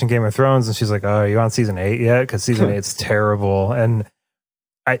so we're watching Game of Thrones, and she's like, "Oh, are you on season 8 yet?" Because season 8's terrible, and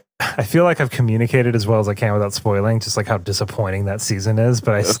I feel like I've communicated as well as I can without spoiling, just like how disappointing that season is.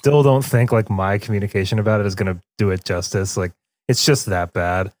 But I still don't think like my communication about it is going to do it justice. Like it's just that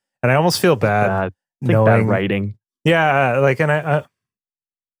bad, and I almost feel bad knowing bad writing. Yeah, like, and I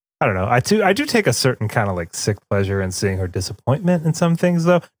don't know. I do take a certain kind of like sick pleasure in seeing her disappointment in some things,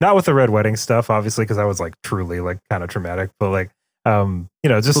 though. Not with the Red Wedding stuff, obviously, because I was like truly like kind of traumatic. But like,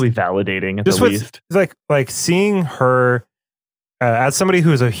 just really validating at just the with, least. Like seeing her as somebody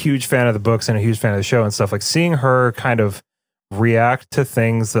who's a huge fan of the books and a huge fan of the show and stuff. Like seeing her kind of react to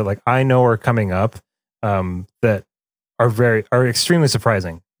things that like I know are coming up that are extremely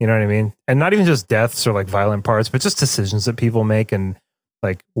surprising. You know what I mean? And not even just deaths or like violent parts, but just decisions that people make and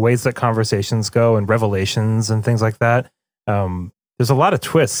like ways that conversations go and revelations and things like that. There's a lot of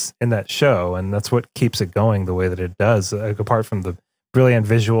twists in that show, and that's what keeps it going the way that it does. Like, apart from the brilliant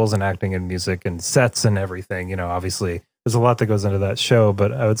visuals and acting and music and sets and everything, obviously there's a lot that goes into that show.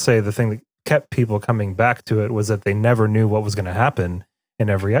 But I would say the thing that kept people coming back to it was that they never knew what was going to happen in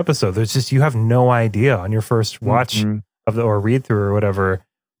every episode. There's just, you have no idea on your first watch of or read through or whatever,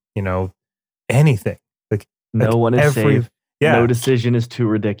 anything. Like no one is safe. Yeah. No decision is too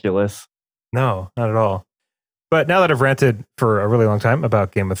ridiculous. No, not at all. But now that I've ranted for a really long time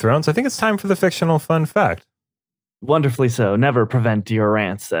about Game of Thrones, I think it's time for the fictional fun fact. Wonderfully so. Never prevent your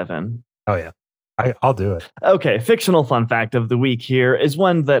rants, Evan. Oh, yeah. I'll do it. Okay. Fictional fun fact of the week here is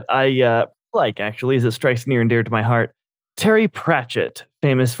one that I like, actually, as it strikes near and dear to my heart. Terry Pratchett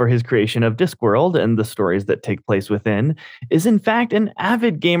famous for his creation of Discworld and the stories that take place within, is in fact an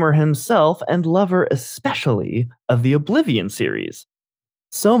avid gamer himself and lover especially of the Oblivion series.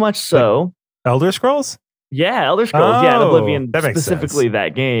 So much Like so, Elder Scrolls? yeah, Elder Scrolls, yeah, and Oh, Oblivion that makes specifically sense.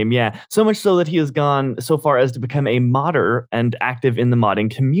 that game, yeah. So much so that he has gone so far as to become a modder and active in the modding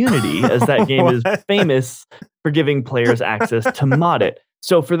community, as that game is What? famous for giving players access to mod it.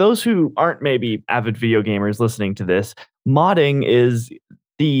 So for those who aren't maybe avid video gamers listening to this, modding is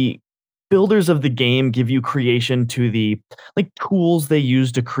the builders of the game give you creation to the like tools they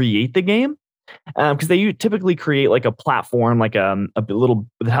use to create the game, because they typically create like a platform, like little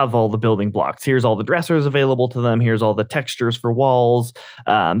that have all the building blocks. Here's all the dressers available to them. Here's all the textures for walls,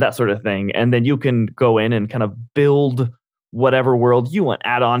 that sort of thing. And then you can go in and kind of build whatever world you want,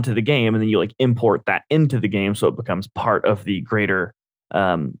 add on to the game, and then you like import that into the game so it becomes part of the greater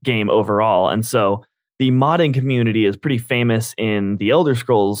game overall. And so the modding community is pretty famous in the Elder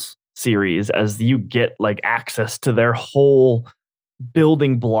Scrolls series, as you get like access to their whole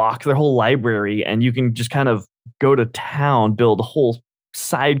building block, their whole library, and you can just kind of go to town, build whole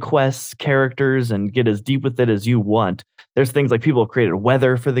side quests, characters, and get as deep with it as you want. There's things like people have created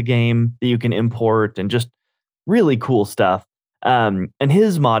weather for the game that you can import, and just really cool stuff. And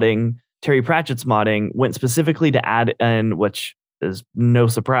his modding, Terry Pratchett's modding, went specifically to add in, which is no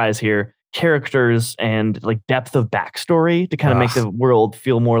surprise here, characters and like depth of backstory to kind of make Ugh, the world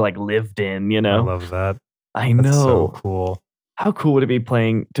feel more like lived in, you I know? love that. I That's so know. cool. How cool would it be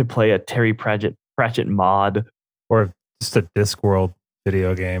to play a Terry Pratchett mod? Or just a Discworld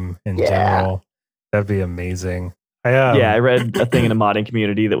video game in Yeah. general. That'd be amazing. Yeah, I read a thing in a modding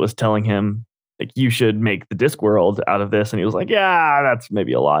community that was telling him like you should make the Discworld out of this, and he was like, "Yeah, that's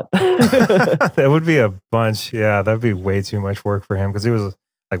maybe a lot." that would be a bunch. Yeah, that'd be way too much work for him because he was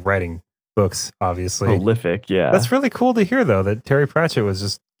like writing books, obviously. Prolific, yeah. That's really cool to hear, though, that Terry Pratchett was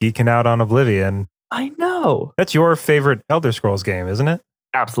just geeking out on Oblivion. I know. That's your favorite Elder Scrolls game, isn't it?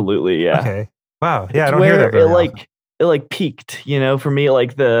 Absolutely, yeah. Okay. Wow. Yeah, I It's don't hear where that very often. it like peaked, you know, for me,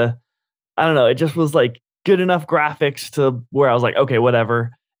 like I don't know, it just was like good enough graphics to where I was like, okay,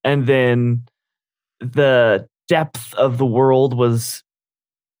 whatever. And then the depth of the world was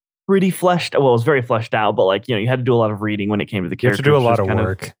pretty fleshed. Well, it was very fleshed out, but like, you know, you had to do a lot of reading when it came to the You have to characters. do a lot just of kind of,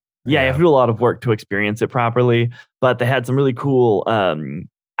 work. yeah, you have to do a lot of work to experience it properly. But they had some really cool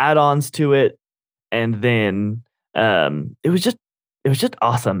add-ons to it, and then it was just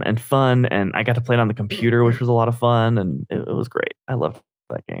awesome and fun. And I got to play it on the computer, which was a lot of fun, and it was great. I loved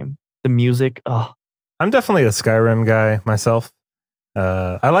that game. The music, oh, I'm definitely a Skyrim guy myself.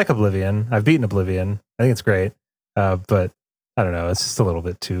 I like Oblivion. I've beaten Oblivion. I think it's great. But I don't know. It's just a little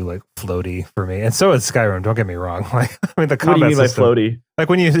bit too like floaty for me. And so is Skyrim. Don't get me wrong. Like, I mean, the what do you combat mean by system, floaty? like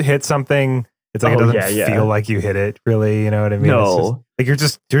when you hit something, it's like it Oh doesn't yeah, yeah. feel like you hit it really. You know what I mean? It's just No, like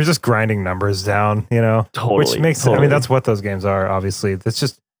you're just grinding numbers down. You know, totally. which makes I totally. mean that's what those games are. Obviously, that's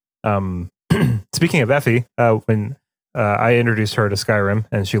just. Speaking of Effie, when I introduced her to Skyrim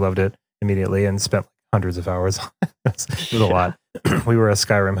and she loved it immediately and spent hundreds of hours. It was a lot. We were a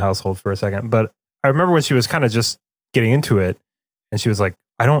Skyrim household for a second, but I remember when she was kind of just getting into it, and she was like,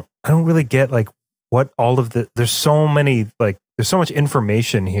 I don't really get like what all of the there's so many like there's so much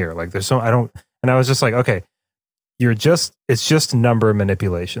information here. Like there's so I don't and I was just like, okay, it's just number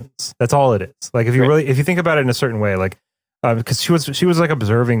manipulations. That's all it is. Like if you Right. if you think about it in a certain way, like because she was like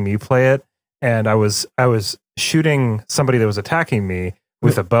observing me play it, and I was shooting somebody that was attacking me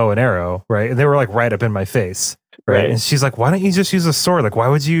with a bow and arrow, right? And they were like right up in my face, right? And she's like, "Why don't you just use a sword? Like, why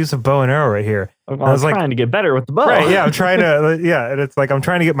would you use a bow and arrow right here?" I'm I was like, trying to get better with the bow. right, yeah, I'm trying to, yeah, and it's like I'm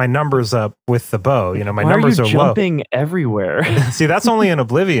trying to get my numbers up with the bow. You know, my Why numbers are are you low. jumping everywhere? See, that's only in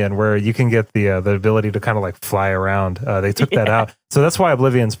Oblivion where you can get the ability to kind of like fly around. They took that out, so that's why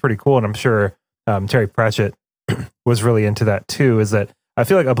Oblivion's pretty cool, and I'm sure Terry Pratchett was really into that too. Is that I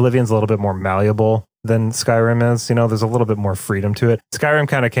feel like Oblivion's a little bit more malleable than Skyrim is. You know, there's a little bit more freedom to it. Skyrim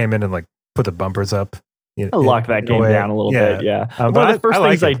kind of came in and like put the bumpers up. I locked that game down a little bit. Yeah, one of the first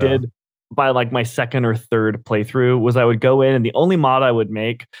things I did by like my second or third playthrough was I would go in, and the only mod I would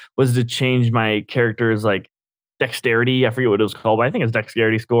make was to change my character's like dexterity. I forget what it was called, but I think it's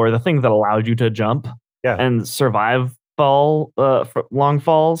dexterity score, the thing that allowed you to jump and survive long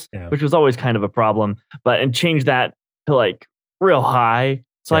falls, which was always kind of a problem. And change that to like real high,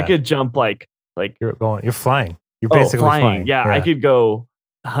 so I could jump like you're flying. You're basically flying. Yeah, I could go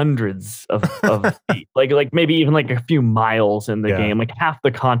hundreds of feet, like maybe even like a few miles in the game, like half the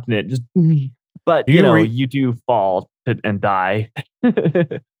continent. Just, but you do fall and die.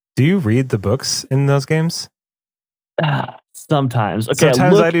 Do you read the books in those games? Sometimes. Okay,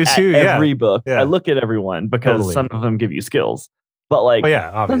 Sometimes I do too. Every book. Yeah. I look at everyone because some of them give you skills. But like, Oh yeah,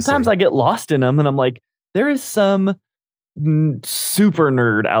 obviously. sometimes I get lost in them, and I'm like, there is some super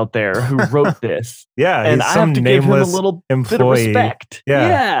nerd out there who wrote this. Yeah, And he's I some have to give him a nameless little bit of employee. respect.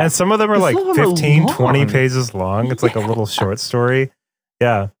 Yeah. And some of them are 'Cause like some of them are 15, 20 long. pages long. It's like a little short story.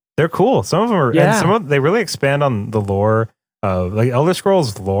 Yeah. They're cool. Some of them are, and Yeah. some of they really expand on the lore. Like Elder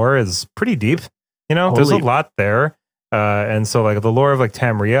Scrolls lore is pretty deep. You know, there's a Totally. lot there. And so like the lore of like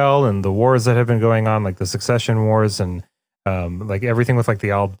Tamriel and the wars that have been going on, like the Succession Wars and like everything with like the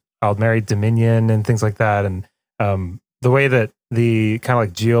Aldmeri Dominion and things like that. And the way that the kind of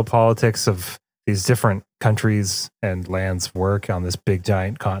like geopolitics of these different countries and lands work on this big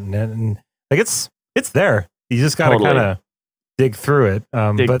giant continent, and like it's there. You just got to Totally. kind of dig through it.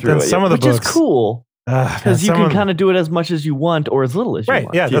 Dig But through then it, some of the which books, is cool because you some can of- kind of do it as much as you want or as little as you right,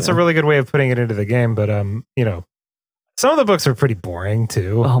 want. yeah, you that's a know? really good way of putting it into the game. But you know, some of the books are pretty boring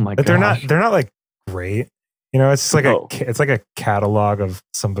too. Oh my But gosh. they're not like great. You know, it's just like No. it's like a catalog of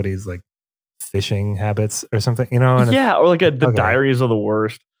somebody's like fishing habits or something. You know, and it's- Yeah, or like the okay. diaries are the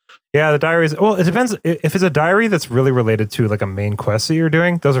worst. Yeah, the diaries. Well, it depends. If it's a diary that's really related to like a main quest that you're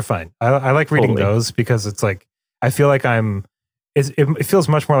doing, those are fine. I like reading Totally. those because it's like I feel like it feels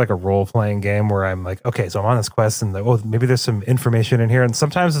much more like a role playing game where I'm like, okay, so I'm on this quest and maybe there's some information in here, and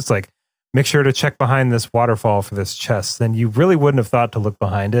sometimes it's like make sure to check behind this waterfall for this chest. Then you really wouldn't have thought to look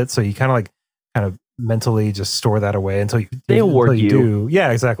behind it, so you kind of mentally just store that away until They award until you. do.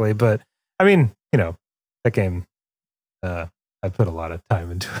 Yeah, exactly. But I mean, you know, that game. I put a lot of time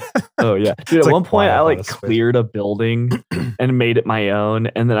into it. Oh yeah, dude. It's At like one point, why I I like bought a Switch. cleared a building and made it my own,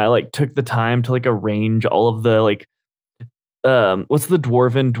 and then I like took the time to like arrange all of the like, what's the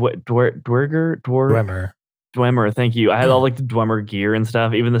dwarven Dwemer. Dwemer? Thank you. I had all like the Dwemer gear and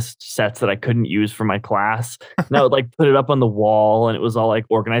stuff, even the sets that I couldn't use for my class. And I would like put it up on the wall, and it was all like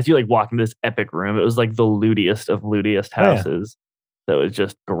organized. You like walk into this epic room. It was like the lootiest of lootiest Oh, yeah. houses. That was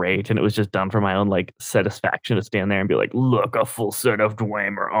just great, and it was just done for my own like satisfaction to stand there and be like, "Look, a full set of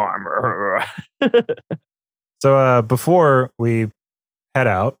Dwemer armor." So before we head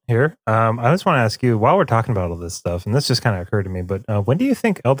out here, I just want to ask you, while we're talking about all this stuff, and this just kind of occurred to me, but when do you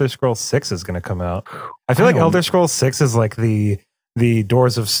think Elder Scrolls 6 is going to come out? I feel like Elder Scrolls 6 is like the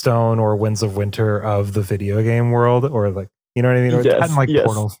Doors of Stone or Winds of Winter of the video game world, or like, you know what I mean? Or it's kind of like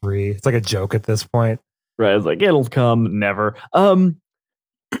Portal 3. It's like a joke at this point. Right, it's like it'll come never.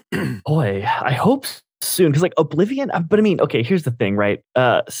 Boy, I hope soon because like Oblivion. But I mean, okay, here's the thing, right?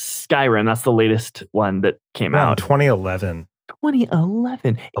 Skyrim, that's the latest one that came Around out. 2011.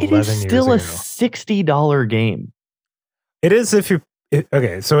 2011. It 11 is years still a ago. $60 game. It is if you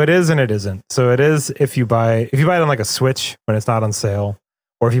okay, so it is and it isn't. So it is if you buy it on like a Switch when it's not on sale,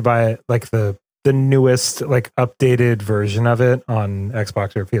 or if you buy it like the newest like updated version of it on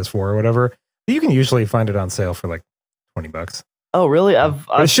Xbox or PS4 or whatever. You can usually find it on sale for like $20. Oh, really? I've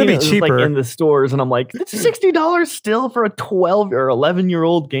it should seen be it, cheaper. like in the stores, and I'm like, it's $60 still for a 12 or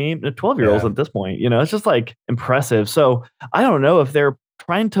 11-year-old game. 12-year-olds at this point, you know, it's just like impressive. So I don't know if they're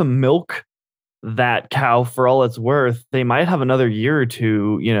trying to milk that cow for all it's worth. They might have another year or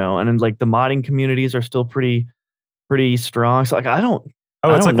two, you know, and then like the modding communities are still pretty strong. So like I don't.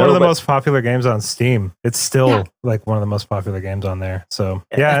 Oh, it's like know, one of the but- most popular games on Steam. It's still like one of the most popular games on there. So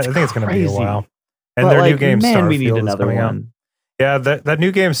yeah, I That's think it's going to be a crazy. while. And But, their new like, game man, Starfield we need is another coming out. one. Yeah, that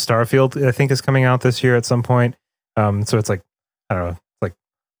new game Starfield I think is coming out this year at some point. So it's like I don't know, like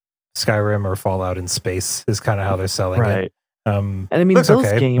Skyrim or Fallout in space is kind of how they're selling it. Right. And I mean, looks those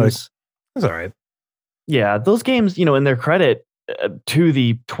okay. games. Like, it's all right. Yeah, those games, you know, in their credit to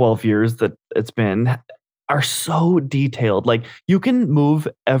the 12 years that it's been, are so detailed. Like you can move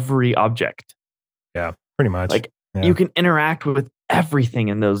every object. Yeah, pretty much. Like Yeah. you can interact with everything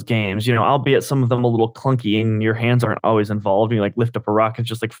in those games, you know, albeit some of them a little clunky and your hands aren't always involved. You like lift up a rock, it's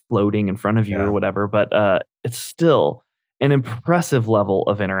just like floating in front of you or whatever. But it's still an impressive level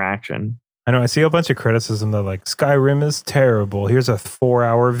of interaction. I know I see a bunch of criticism that like Skyrim is terrible. Here's a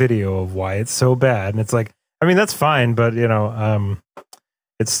 4-hour video of why it's so bad. And it's like, I mean, that's fine, but you know,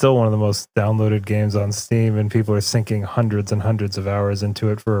 it's still one of the most downloaded games on Steam, and people are sinking hundreds and hundreds of hours into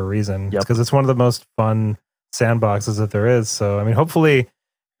it for a reason. It's because it's one of the most fun sandboxes that there is. So, I mean, hopefully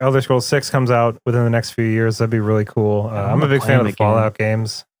Elder Scrolls 6 comes out within the next few years. That'd be really cool. I'm a big fan of the Fallout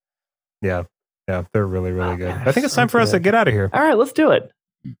games. Yeah. Yeah. They're really, really good. man, I think it's time for us to get out of here. All right, let's do it.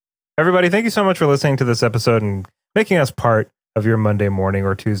 Everybody, thank you so much for listening to this episode and making us part of your Monday morning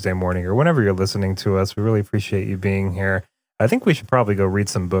or Tuesday morning or whenever you're listening to us. We really appreciate you being here. I think we should probably go read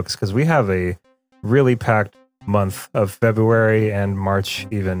some books because we have a really packed month of February and March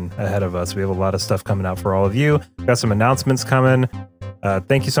even ahead of us. We have a lot of stuff coming out for all of you. We've got some announcements coming.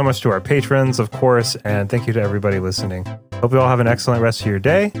 Thank you so much to our patrons, of course, and thank you to everybody listening. Hope you all have an excellent rest of your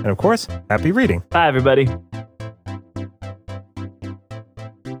day, and of course, happy reading. Bye, everybody.